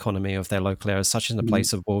impact on the economy of their local areas, such as in the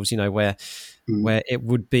place of Wolves, where it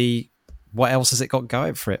would be, what else has it got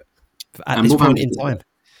going for it at this point in time?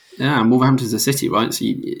 Yeah, and Wolverhampton's a city, right? So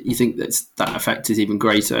you think that effect is even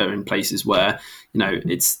greater in places where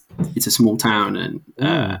it's a small town, and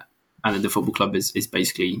the football club is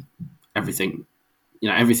basically everything.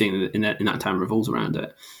 Everything in that town revolves around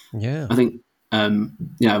it. Yeah, I think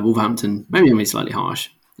Wolverhampton. Maybe I'm being slightly harsh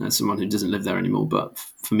as someone who doesn't live there anymore, but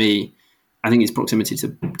for me, I think its proximity to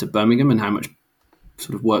Birmingham and how much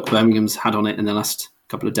sort of work Birmingham's had on it in the last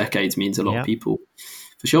couple of decades means a lot of people,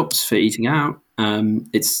 for shops, for eating out.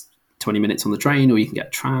 It's 20 minutes on the train, or you can get a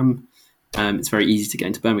tram. It's very easy to get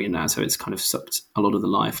into Birmingham now, so it's kind of sucked a lot of the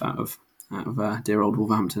life out of dear old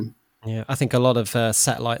Wolverhampton. Yeah, I think a lot of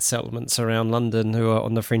satellite settlements around London who are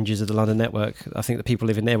on the fringes of the London network, I think the people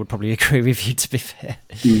living there would probably agree with you, to be fair.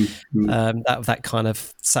 That kind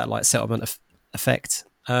of satellite settlement effect.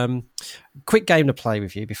 Quick game to play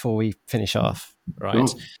with you before we finish off, right?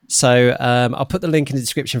 Oh. So I'll put the link in the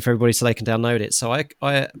description for everybody so they can download it. So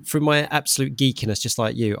I through my absolute geekiness, just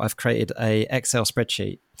like you, I've created a Excel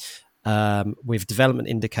spreadsheet with development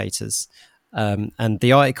indicators. And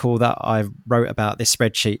the article that I wrote about this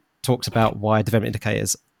spreadsheet talks about why development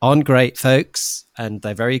indicators aren't great, folks, and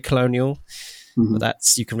they're very colonial. But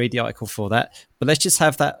you can read the article for that. But let's just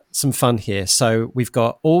have some fun here. So we've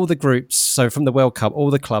got all the groups. So from the World Cup,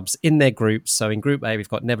 all the clubs in their groups. So in Group A, we've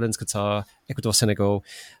got Netherlands, Qatar, Ecuador, Senegal.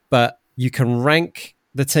 But you can rank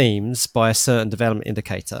the teams by a certain development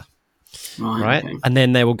indicator, right? Okay. And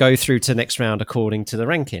then they will go through to the next round according to the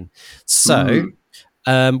ranking. So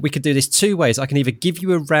we could do this two ways. I can either give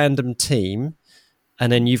you a random team,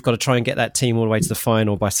 and then you've got to try and get that team all the way to the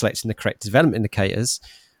final by selecting the correct development indicators,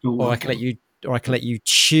 or I can let you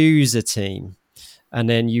choose a team, and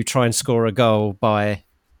then you try and score a goal by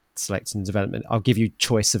selecting development. I'll give you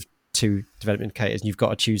choice of two development indicators, and you've got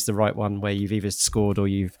to choose the right one where you've either scored or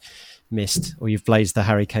you've missed, or you've blazed the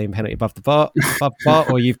Harry Kane penalty above the bar,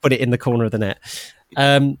 or you've put it in the corner of the net.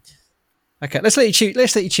 Okay, let's let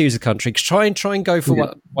you choose a country. Try and go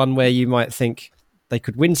for one where you might think they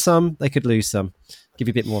could win some, they could lose some. Give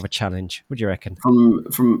you a bit more of a challenge. What do you reckon?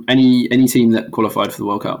 From any team that qualified for the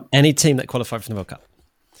World Cup? Any team that qualified for the World Cup.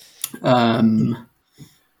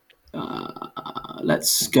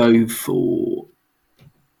 Let's go for...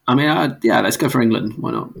 let's go for England.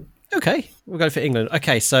 Why not? Okay, we'll go for England.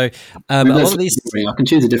 Okay, so a lot of these... I can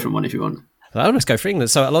choose a different one if you want. Let's go for England.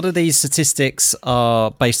 So a lot of these statistics are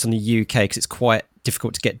based on the UK because it's quite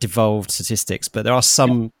difficult to get devolved statistics, but there are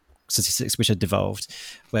some statistics which are devolved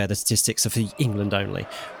where the statistics are for England only.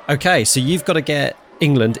 Okay, so you've got to get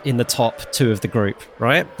England in the top two of the group,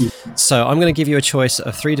 right? So I'm going to give you a choice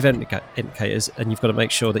of three development indicators, and you've got to make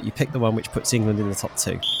sure that you pick the one which puts England in the top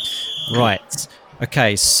two. Right.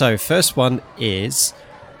 Okay, so first one is,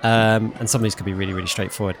 and some of these could be really, really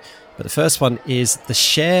straightforward, but the first one is the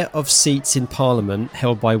share of seats in Parliament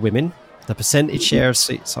held by women, the percentage share of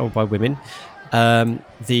seats held by women,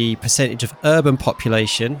 the percentage of urban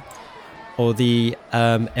population, or the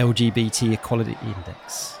LGBT equality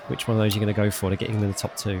index. Which one of those are you going to go for to get England in the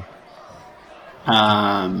top two?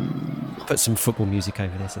 Put some football music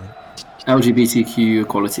over this, I think. LGBTQ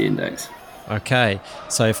equality index. Okay,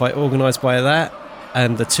 so if I organise by that,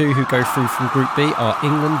 and the two who go through from Group B are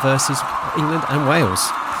England and Wales.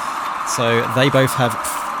 So they both have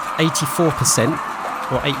 84%,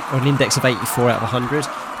 or an index of 84 out of 100.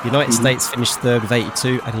 The United States finished third with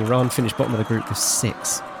 82, and Iran finished bottom of the group with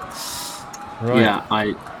 6. Right. Yeah,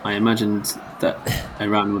 I imagined that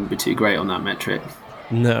Iran wouldn't be too great on that metric.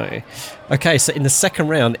 No. Okay, so in the second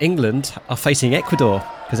round, England are facing Ecuador,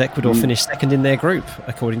 because Ecuador finished second in their group,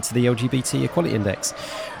 according to the LGBT Equality Index.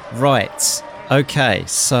 Right. Okay,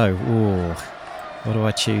 so, what do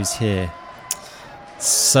I choose here?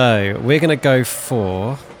 So, we're going to go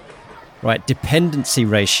for, dependency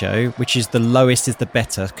ratio, which is the lowest is the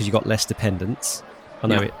better, because you've got less dependence. I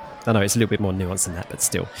know it's a little bit more nuanced than that, but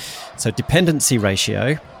still. So, dependency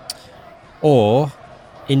ratio or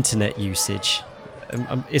internet usage.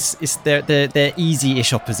 It's they're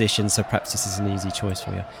easy-ish opposition, so perhaps this is an easy choice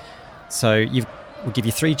for you. So we'll give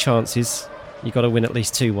you 3 chances. You've got to win at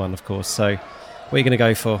least 2-1, of course. So what are you going to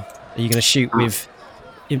go for? Are you going to shoot with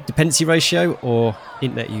dependency ratio or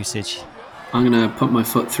internet usage? I'm going to put my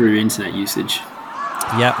foot through internet usage.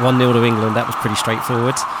 Yeah, 1-0 to England. That was pretty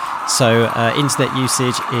straightforward. So internet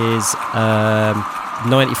usage is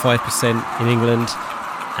 95% in England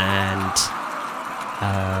and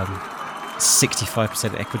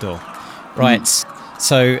 65% Ecuador. Right.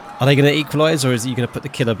 So are they going to equalise, or is you going to put the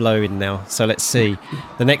killer blow in now? So let's see.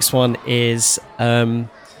 The next one is I'm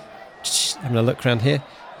going to look around here.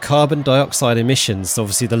 Carbon dioxide emissions.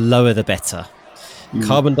 Obviously, the lower the better.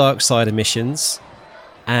 Carbon dioxide emissions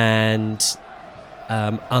and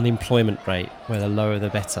unemployment rate, where the lower the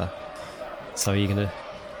better. So you're going to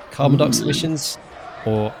carbon dioxide emissions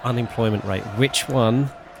or unemployment rate. Which one?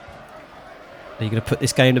 Are you going to put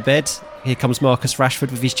this game to bed? Here comes Marcus Rashford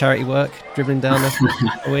with his charity work, dribbling down the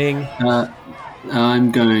wing.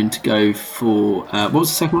 I'm going to go for... what was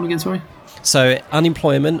the second one again, sorry? So,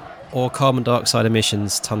 unemployment or carbon dioxide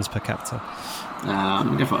emissions, tonnes per capita? I'm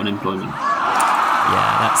going to go for unemployment.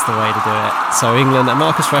 Yeah, that's the way to do it. So, England, and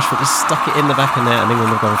Marcus Rashford just stuck it in the back of net, and England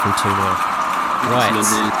have gone from 2-0. Right.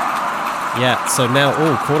 Yeah, so now,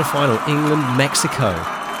 quarterfinal,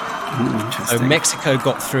 England-Mexico. So Mexico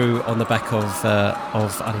got through on the back of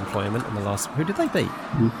unemployment in the last. Who did they beat?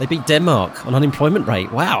 They beat Denmark on unemployment rate.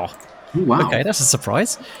 Wow. Wow. Okay, that's a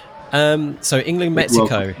surprise. So England,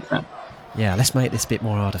 Mexico. Yeah, let's make this a bit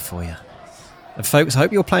more harder for you. And folks, I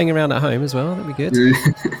hope you're playing around at home as well. That'd be good.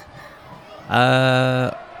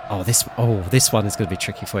 This one is going to be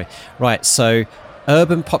tricky for you. Right, so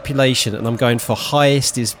urban population, and I'm going for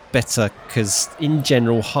highest is better, because in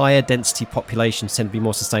general higher density populations tend to be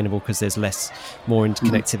more sustainable because there's more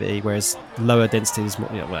interconnectivity, whereas lower density is more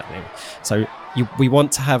so we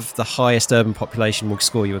want to have the highest urban population will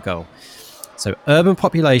score you a goal. So urban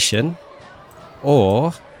population,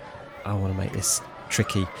 or I want to make this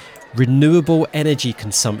tricky, renewable energy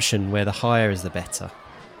consumption, where the higher is the better.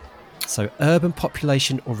 So urban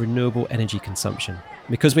population or renewable energy consumption.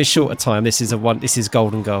 Because we're short of time, this is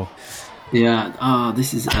golden goal. Yeah.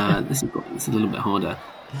 This is a little bit harder.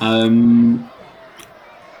 I'm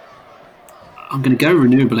going to go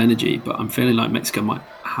renewable energy, but I'm feeling like Mexico might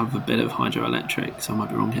have a bit of hydroelectric, so I might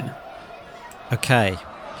be wrong here. Okay,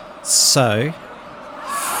 so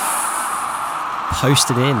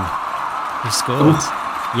posted in. You scored.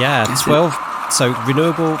 Yeah, 12. So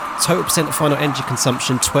renewable total percent of final energy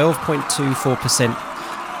consumption 12.24%.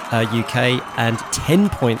 UK and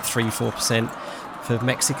 10.34% for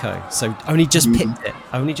Mexico. So only just pipped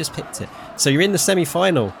it. So you're in the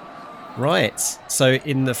semi-final. Right. So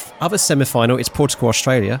in the other semi-final, it's Portugal,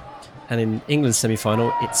 Australia. And in England's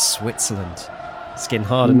semi-final, it's Switzerland. It's getting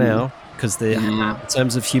harder now because in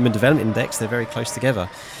terms of Human Development Index, they're very close together.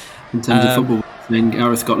 In terms of football, I think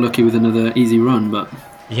Gareth got lucky with another easy run, but...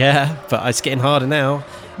 Yeah, but it's getting harder now.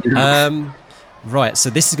 Right, so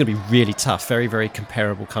this is going to be really tough. Very, very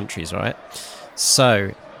comparable countries, right?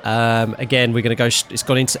 So, again, we're going to go... It's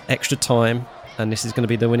gone into extra time, and this is going to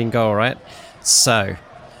be the winning goal, right? So,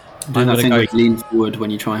 I'm going to go... lean forward when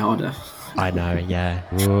you try harder. I know, yeah.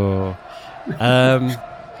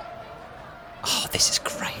 This is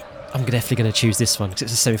great. I'm definitely going to choose this one, because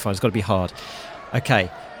it's a semi-final. It's got to be hard. Okay,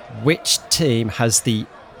 which team has the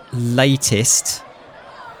latest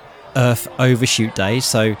Earth overshoot day?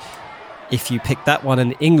 So... if you pick that one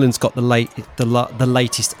and England's got the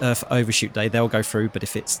latest Earth overshoot day, they'll go through. But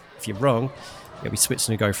if you're wrong, it'll be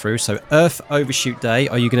Switzerland who go through. So Earth overshoot day,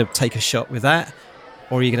 are you going to take a shot with that?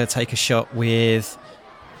 Or are you going to take a shot with,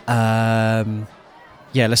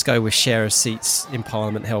 let's go with share of seats in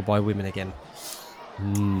Parliament held by women again.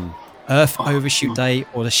 Earth overshoot day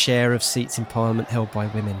or the share of seats in Parliament held by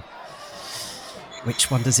women? Which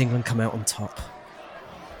one does England come out on top?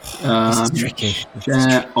 This is tricky.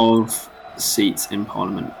 Share of seats in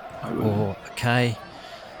Parliament. Okay.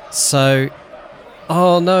 So,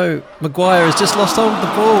 oh no, Maguire has just lost hold of the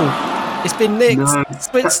ball. It's been nicked. No.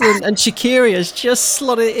 Switzerland and Shaqiri has just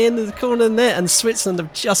slotted it in the corner of the net, and Switzerland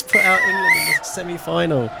have just put out England in the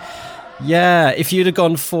semi-final. Yeah, if you'd have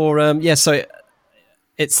gone for so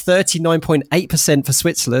it's 39.8% for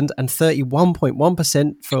Switzerland and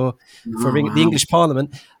 31.1% for the English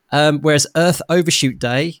Parliament. Whereas Earth Overshoot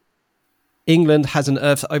Day, England has an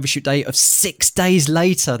Earth Overshoot Day of 6 days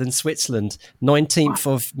later than Switzerland, 19th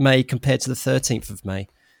of May compared to the 13th of May.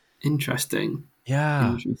 Interesting.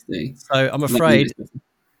 Yeah. Interesting. So I'm afraid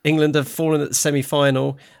England have fallen at the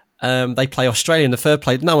semi-final. They play Australia in the third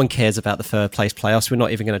place. No one cares about the third place playoffs. We're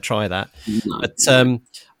not even going to try that. No. But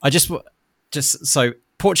I just so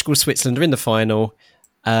Portugal, Switzerland are in the final.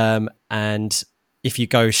 And if you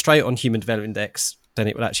go straight on Human Development Index, then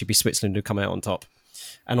it would actually be Switzerland who come out on top.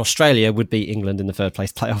 And Australia would beat England in the third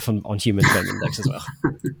place playoff on Human Development Index as well.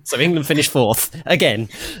 So England finished fourth again.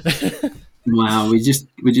 Wow, we just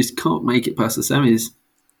can't make it past the semis.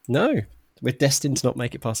 No, we're destined to not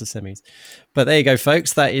make it past the semis. But there you go,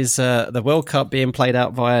 folks. That is the World Cup being played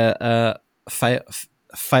out via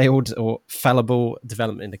failed or fallible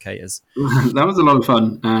development indicators. That was a lot of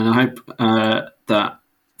fun, and I hope that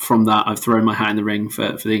from that I've thrown my hat in the ring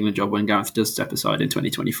for the England job when Gareth does step aside in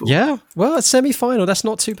 2024. Yeah, well, a semi-final, that's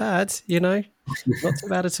not too bad, not too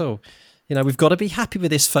bad at all. We've got to be happy with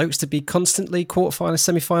this, folks. To be constantly quarterfinalist,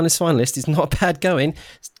 semi-finalist, finalist is not bad going.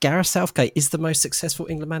 Gareth Southgate is the most successful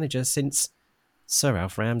England manager since Sir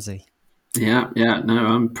Alf Ramsey. Yeah. No,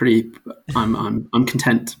 I'm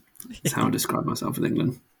content. That's how I describe myself with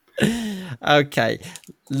England. Okay,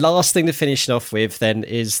 last thing to finish off with then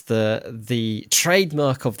is the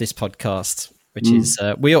trademark of this podcast, which is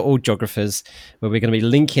we are all geographers, where we're going to be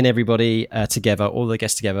linking everybody together, all the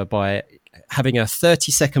guests together, by having a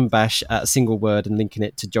 30-second bash at a single word and linking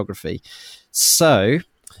it to geography. So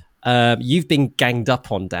you've been ganged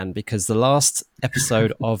up on, Dan, because the last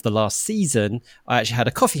episode of the last season, I actually had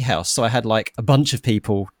a coffee house. So I had like a bunch of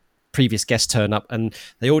people, previous guests, turn up, and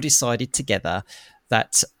they all decided together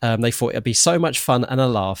that they thought it'd be so much fun and a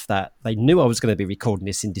laugh that they knew I was going to be recording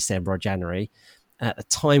this in December or January. And at the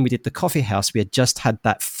time we did the coffee house, we had just had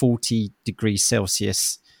that 40 degrees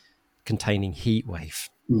Celsius containing heat wave.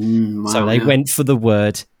 Wow, so they went for the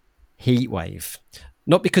word heat wave.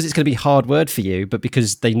 Not because it's going to be a hard word for you, but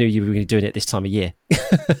because they knew you were going to be doing it this time of year.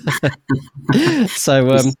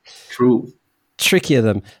 So true. Tricky of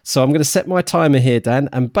them. So I'm going to set my timer here, Dan,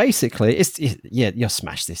 and basically you'll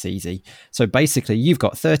smash this easy. So basically you've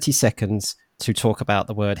got 30 seconds to talk about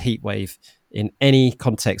the word heat wave in any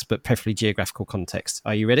context, but preferably geographical context.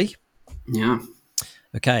 Are you ready? Yeah.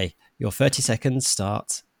 Okay, your 30 seconds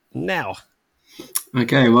start now.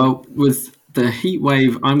 Okay, well, with the heat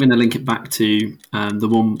wave, I'm going to link it back to the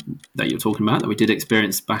one that you're talking about that we did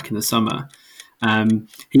experience back in the summer.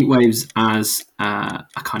 Heat waves as a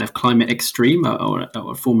kind of climate extreme or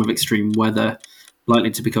a form of extreme weather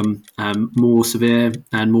likely to become more severe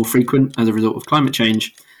and more frequent as a result of climate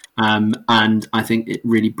change. And I think it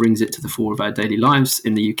really brings it to the fore of our daily lives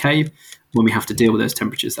in the UK when we have to deal with those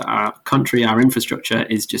temperatures that our country, our infrastructure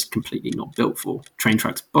is just completely not built for. Train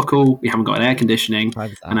tracks buckle, we haven't got air conditioning,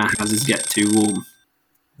 and our houses get too warm.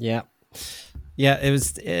 Yeah. Yeah, it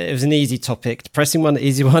was an easy topic, depressing one,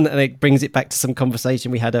 easy one, and it brings it back to some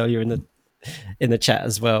conversation we had earlier in the chat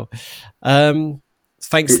as well.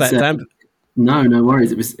 Thanks for that, Dan. No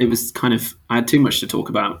worries. It was kind of, I had too much to talk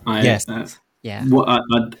about. Yes. Yeah. What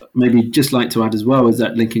I'd maybe just like to add as well is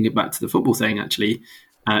that linking it back to the football thing, actually,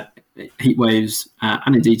 heat waves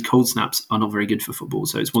and indeed cold snaps are not very good for football.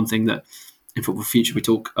 So it's one thing that in Football Future we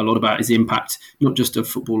talk a lot about is the impact not just of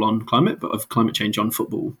football on climate, but of climate change on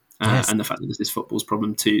football. And the fact that this is football's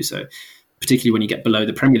problem too. So particularly when you get below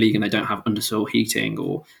the Premier League and they don't have undersoil heating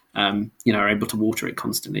or are able to water it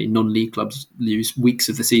constantly, non-league clubs lose weeks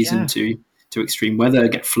of the season to extreme weather,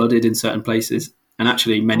 get flooded in certain places, and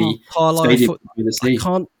actually many stadiums in the sea. I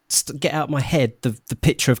can't get out of my head the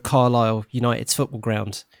picture of Carlisle United's football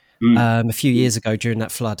ground a few years ago during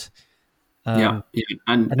that flood. And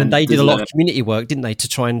then they did a lot of community work, didn't they, to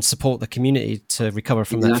try and support the community to recover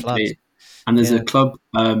from that flood. And there's a club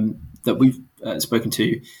that we've spoken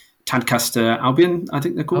to, Tadcaster Albion, I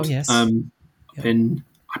think they're called. Oh, yes. Up in,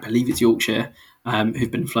 I believe it's Yorkshire,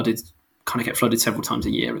 who've been flooded, kind of get flooded several times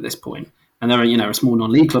a year at this point. And they're a small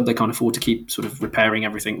non-league club. They can't afford to keep sort of repairing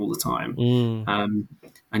everything all the time.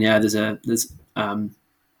 There's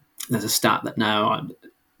a stat that now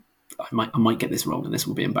I might get this wrong, and this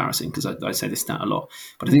will be embarrassing because I say this stat a lot.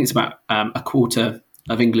 But I think it's about a quarter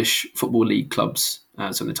of English football league clubs,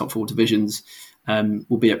 so in the top four divisions,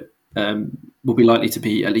 will be likely to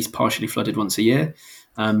be at least partially flooded once a year.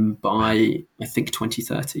 by I think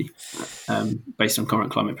 2030, based on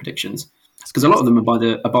current climate predictions. Because a lot of them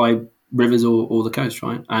are by rivers or the coast,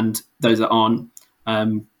 right? And those that aren't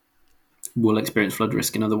will experience flood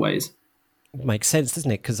risk in other ways. Makes sense,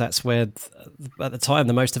 doesn't it? Because that's where, at the time,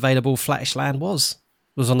 the most available flattish land was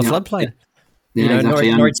on the floodplain. Yeah,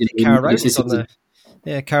 exactly. Norwich Carrow Road is on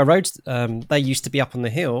the Carrow Road. They used to be up on the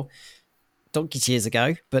hill donkey's years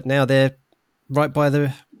ago, but now they're right by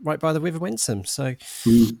the River Wensum. So,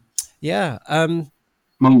 yeah.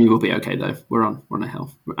 Monmouth will be okay though. We're on a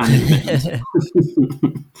hill and in the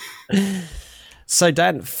Midlands. So,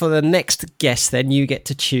 Dan, for the next guest, then you get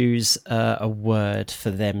to choose a word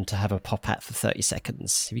for them to have a pop at for 30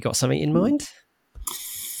 seconds. Have you got something in mind?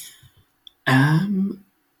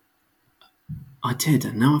 I did,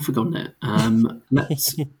 and now I've forgotten it.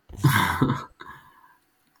 Let's.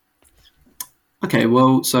 Okay,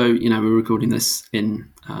 well, so we're recording this on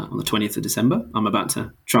the 20th of December. I'm about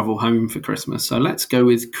to travel home for Christmas, so let's go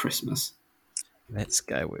with Christmas. Let's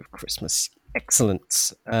go with Christmas.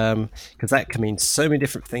 Excellent, because that can mean so many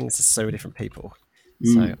different things to so many different people.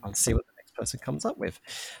 So I'll see what the next person comes up with.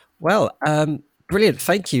 Well, brilliant.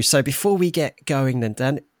 Thank you. So before we get going then,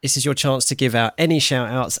 Dan, this is your chance to give out any shout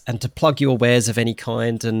outs and to plug your wares of any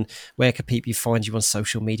kind, and where can people find you on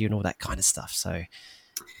social media and all that kind of stuff. So,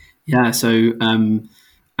 yeah. So,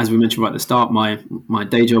 as we mentioned right at the start, my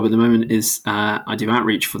day job at the moment is I do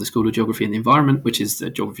outreach for the School of Geography and the Environment, which is the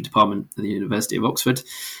geography department at the University of Oxford.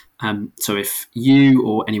 So if you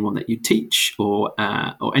or anyone that you teach or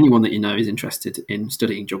anyone that you know is interested in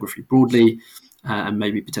studying geography broadly, and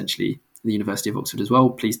maybe potentially the University of Oxford as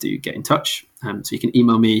well, please do get in touch. So you can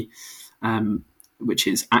email me, which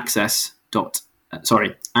is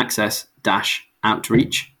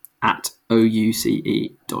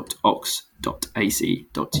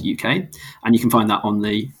access-outreach@ouce.ox.ac.uk, and you can find that on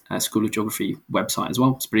the School of Geography website as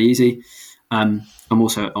well. It's pretty easy. I'm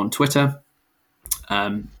also on Twitter.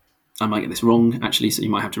 I might get this wrong actually, so you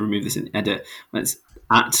might have to remove this in edit. It's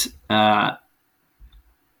at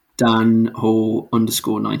Dan Hall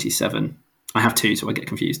 _97. I have two, so I get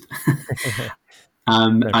confused.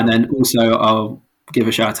 And then also I'll give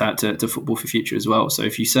a shout out to Football for Future as well. So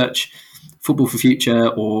if you search Football for Future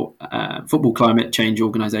or Football Climate Change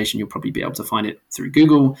Organisation, you'll probably be able to find it through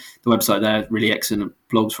Google. The website there, really excellent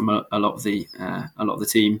blogs from a lot of the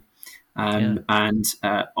team, and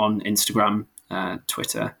on Instagram,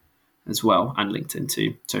 Twitter as well, and LinkedIn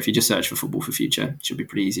too. So if you just search for Football for Future, it should be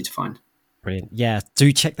pretty easy to find. Brilliant. Yeah,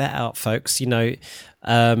 do check that out, folks.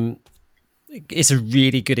 It's a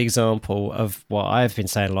really good example of what I've been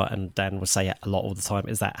saying a lot, and Dan will say it a lot all the time,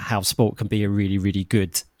 is that how sport can be a really, really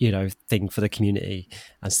good, thing for the community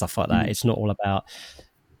and stuff like that. It's not all about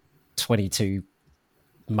 22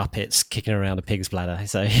 Muppets kicking around a pig's bladder.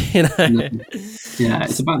 So, Yeah,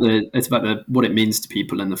 it's about what it means to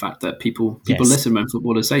people, and the fact that people listen when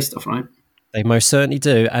footballers say stuff, right? They most certainly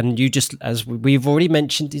do. And you just, as we've already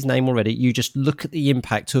mentioned his name already, you just look at the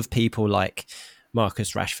impact of people like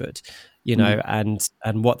Marcus Rashford, and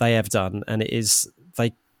what they have done. And it is,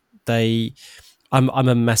 I'm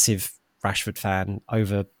a massive Rashford fan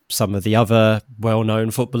over some of the other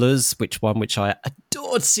well-known footballers, which I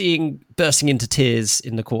adored seeing bursting into tears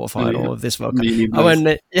in the quarterfinal of this World Cup.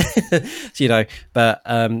 But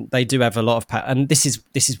they do have a lot of power. And this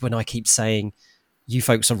is when I keep saying, you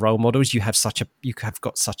folks are role models. You have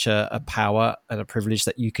got such a power and a privilege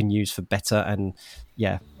that you can use for better. And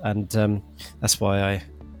that's why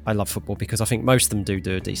I love football, because I think most of them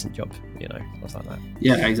do a decent job, stuff like that.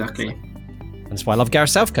 Yeah, exactly. And that's why I love Gareth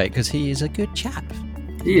Southgate, because he is a good chap.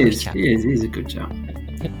 He's a good chap.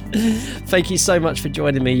 Thank you so much for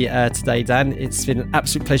joining me today, Dan. It's been an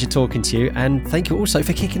absolute pleasure talking to you, and thank you also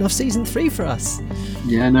for kicking off season 3 for us.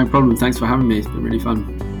 Yeah, no problem. Thanks for having me. It's been really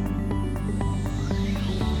fun.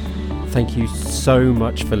 Thank you so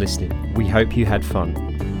much for listening. We hope you had fun.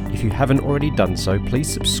 If you haven't already done so,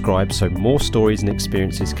 please subscribe so more stories and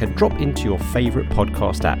experiences can drop into your favourite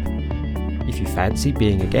podcast app. If you fancy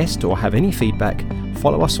being a guest or have any feedback,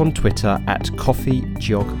 follow us on Twitter at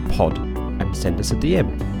CoffeeGeogPod and send us a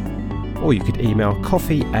DM. Or you could email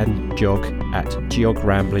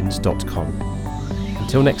coffeeandgeog@geogramblings.com.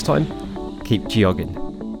 Until next time, keep geogging.